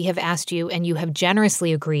episode, we have asked you, and you have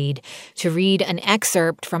generously agreed, to read an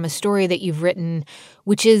excerpt from a story that you've written,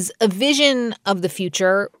 which is a vision of the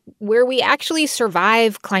future where we actually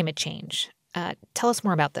survive climate change. Tell us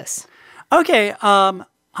more about this. Okay, I'm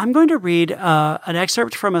going to read an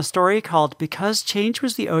excerpt from a story called Because Change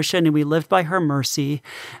Was the Ocean and We Lived by Her Mercy.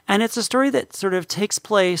 And it's a story that sort of takes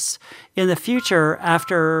place in the future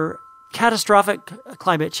after catastrophic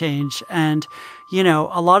climate change. And,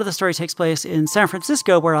 a lot of the story takes place in San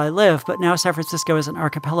Francisco, where I live, but now San Francisco is an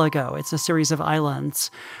archipelago. It's a series of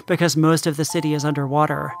islands because most of the city is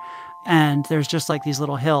underwater. And there's just like these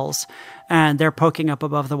little hills, and they're poking up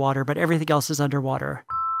above the water, but everything else is underwater.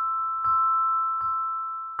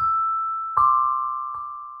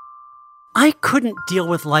 I couldn't deal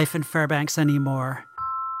with life in Fairbanks anymore.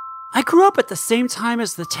 I grew up at the same time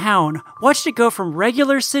as the town, watched it go from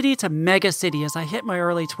regular city to mega city as I hit my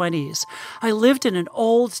early 20s. I lived in an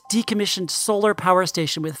old, decommissioned solar power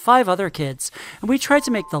station with 5 other kids, and we tried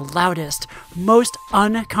to make the loudest, most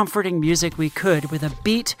uncomforting music we could with a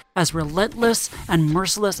beat as relentless and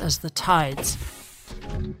merciless as the tides.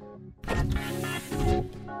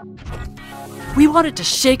 We wanted to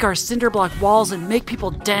shake our cinder block walls and make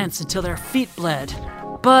people dance until their feet bled.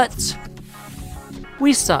 But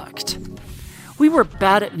we sucked. We were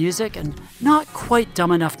bad at music and not quite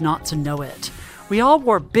dumb enough not to know it. We all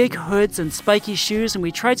wore big hoods and spiky shoes, and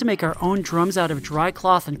we tried to make our own drums out of dry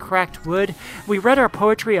cloth and cracked wood. We read our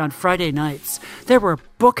poetry on Friday nights. There were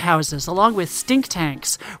book houses along with stink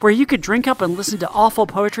tanks where you could drink up and listen to awful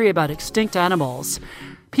poetry about extinct animals.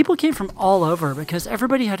 People came from all over because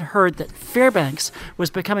everybody had heard that Fairbanks was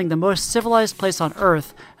becoming the most civilized place on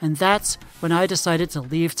Earth, and that's when I decided to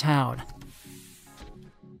leave town.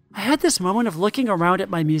 I had this moment of looking around at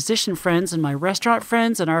my musician friends and my restaurant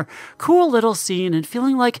friends and our cool little scene and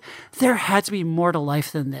feeling like there had to be more to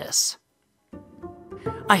life than this.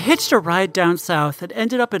 I hitched a ride down south and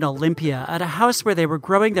ended up in Olympia at a house where they were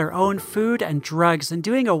growing their own food and drugs and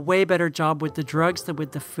doing a way better job with the drugs than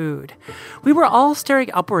with the food. We were all staring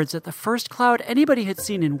upwards at the first cloud anybody had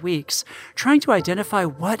seen in weeks, trying to identify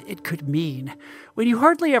what it could mean. When you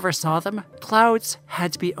hardly ever saw them, clouds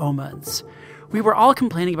had to be omens. We were all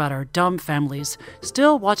complaining about our dumb families,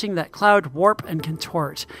 still watching that cloud warp and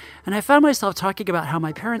contort, and I found myself talking about how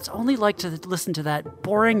my parents only liked to listen to that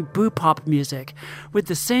boring boo-pop music with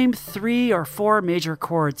the same 3 or 4 major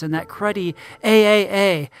chords and that cruddy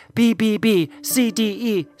AAA, BBB,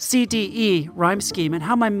 CDE, CDE rhyme scheme, and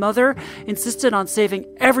how my mother insisted on saving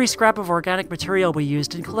every scrap of organic material we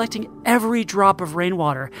used and collecting every drop of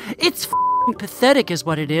rainwater. It's pathetic is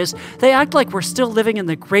what it is. They act like we're still living in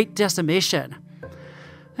the Great Decimation.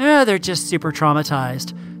 They're just super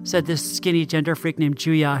traumatized, said this skinny gender freak named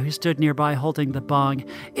Julia who stood nearby holding the bong.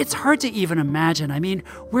 It's hard to even imagine. I mean,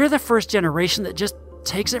 we're the first generation that just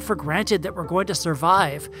takes it for granted that we're going to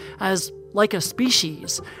survive as like a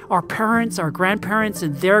species. Our parents, our grandparents,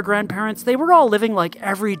 and their grandparents, they were all living like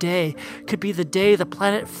every day could be the day the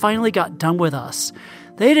planet finally got done with us.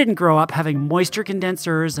 They didn't grow up having moisture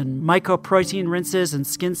condensers and mycoprotein rinses and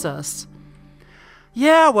skin sus.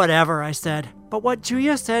 Yeah, whatever, I said. But what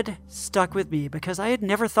Julia said stuck with me because I had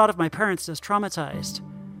never thought of my parents as traumatized.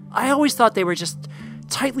 I always thought they were just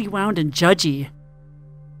tightly wound and judgy.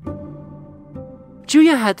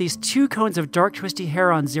 Julia had these 2 cones of dark twisty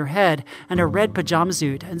hair on her head and a red pajama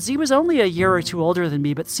suit, and Z was only a year or 2 older than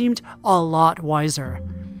me but seemed a lot wiser.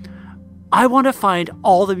 I want to find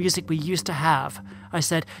all the music we used to have, I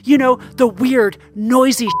said. You know, the weird,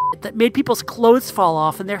 noisy shit that made people's clothes fall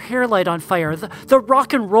off and their hair light on fire. The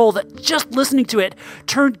rock and roll that just listening to it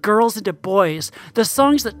turned girls into boys. The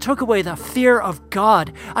songs that took away the fear of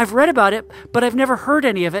God. I've read about it, but I've never heard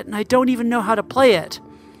any of it, and I don't even know how to play it.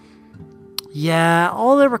 Yeah,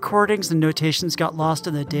 all the recordings and notations got lost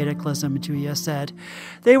in the dataclysm, Julia said.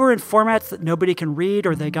 They were in formats that nobody can read,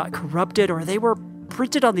 or they got corrupted, or they were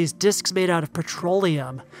printed on these discs made out of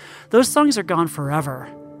petroleum. Those songs are gone forever.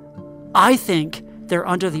 I think they're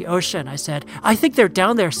under the ocean, I said. I think they're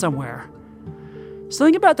down there somewhere.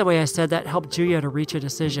 Something about the way I said that helped Julia to reach a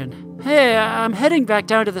decision. Hey, I'm heading back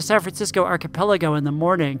down to the San Francisco archipelago in the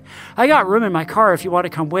morning. I got room in my car if you want to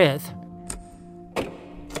come with.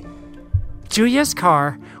 Julia's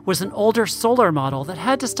car was an older solar model that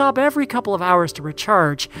had to stop every couple of hours to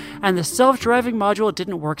recharge, and the self-driving module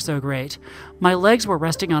didn't work so great. My legs were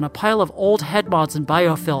resting on a pile of old head mods and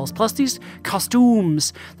biofills, plus these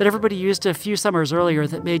costumes that everybody used a few summers earlier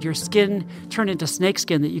that made your skin turn into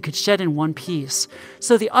snakeskin that you could shed in one piece.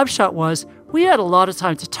 So the upshot was, we had a lot of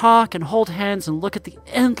time to talk and hold hands and look at the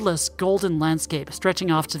endless golden landscape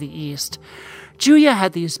stretching off to the east. Julia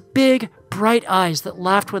had these big, bright eyes that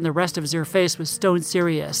laughed when the rest of her face was stone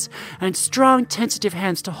serious, and strong, tentative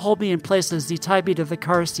hands to hold me in place as she tied me to the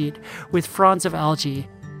car seat with fronds of algae.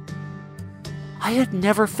 I had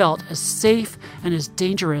never felt as safe and as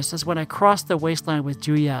dangerous as when I crossed the wasteland with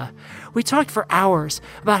Julia. We talked for hours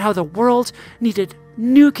about how the world needed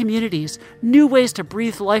new communities, new ways to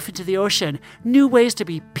breathe life into the ocean, new ways to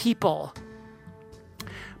be people.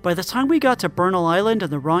 By the time we got to Bernal Island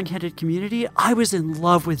and the wrong-headed community, I was in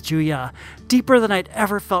love with Julia, deeper than I'd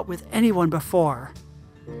ever felt with anyone before.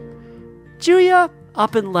 Julia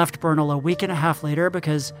up and left Bernal a week and a half later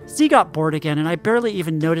because Z got bored again and I barely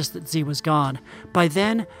even noticed that Z was gone. By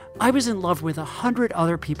then, I was in love with 100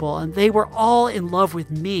 other people and they were all in love with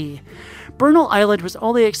me. Bernal Island was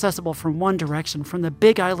only accessible from one direction, from the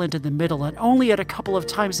big island in the middle, and only at a couple of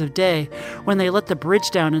times of day when they let the bridge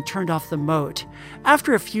down and turned off the moat.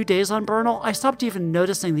 After a few days on Bernal, I stopped even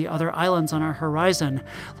noticing the other islands on our horizon,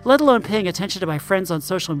 let alone paying attention to my friends on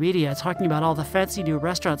social media talking about all the fancy new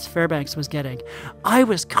restaurants Fairbanks was getting. I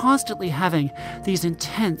was constantly having these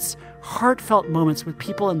intense, heartfelt moments with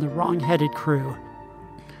people in the wrong-headed crew.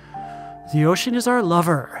 The ocean is our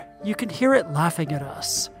lover. You can hear it laughing at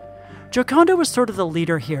us. Gioconda was sort of the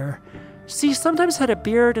leader here. She sometimes had a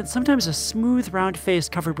beard and sometimes a smooth, round face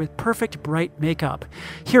covered with perfect, bright makeup.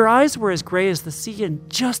 Her eyes were as gray as the sea and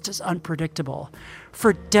just as unpredictable.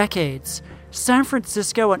 For decades, San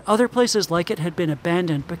Francisco and other places like it had been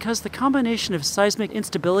abandoned because the combination of seismic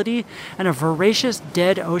instability and a voracious,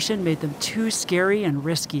 dead ocean made them too scary and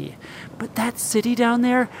risky. But that city down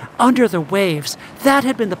there, under the waves, that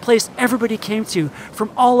had been the place everybody came to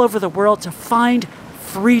from all over the world to find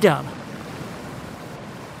freedom.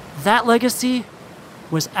 That legacy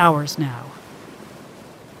was ours now.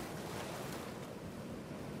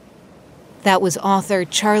 That was author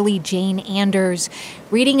Charlie Jane Anders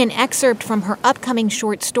reading an excerpt from her upcoming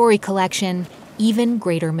short story collection, Even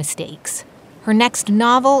Greater Mistakes. Her next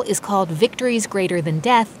novel is called Victories Greater Than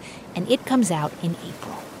Death, and it comes out in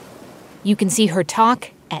April. You can see her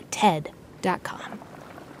talk at TED.com.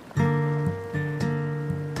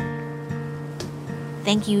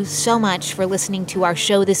 Thank you so much for listening to our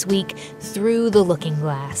show this week, Through the Looking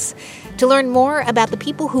Glass. To learn more about the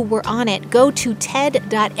people who were on it, go to ted.npr.org.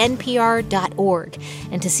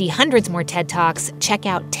 And to see hundreds more TED Talks, check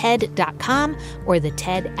out TED.com or the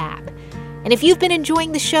TED app. And if you've been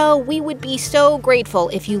enjoying the show, we would be so grateful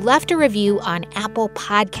if you left a review on Apple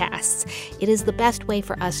Podcasts. It is the best way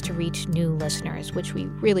for us to reach new listeners, which we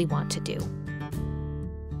really want to do.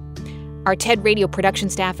 Our TED Radio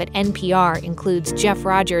production staff at NPR includes Jeff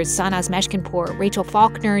Rogers, Sanaz Meshkinpour, Rachel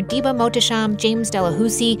Faulkner, Diba Mohtasham, James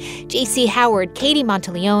Delahousie, J.C. Howard, Katie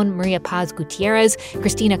Monteleone, Maria Paz Gutierrez,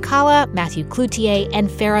 Christina Kala, Matthew Cloutier, and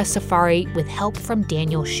Farah Safari, with help from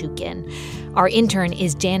Daniel Shukin. Our intern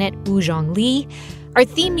is Janet Woo-Jong Lee. Our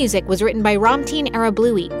theme music was written by Ramteen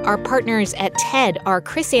Arablouei. Our partners at TED are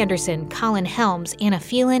Chris Anderson, Colin Helms, Anna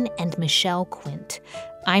Phelan, and Michelle Quint.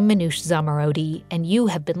 I'm Manoush Zomorodi, and you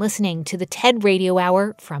have been listening to the TED Radio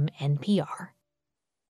Hour from NPR.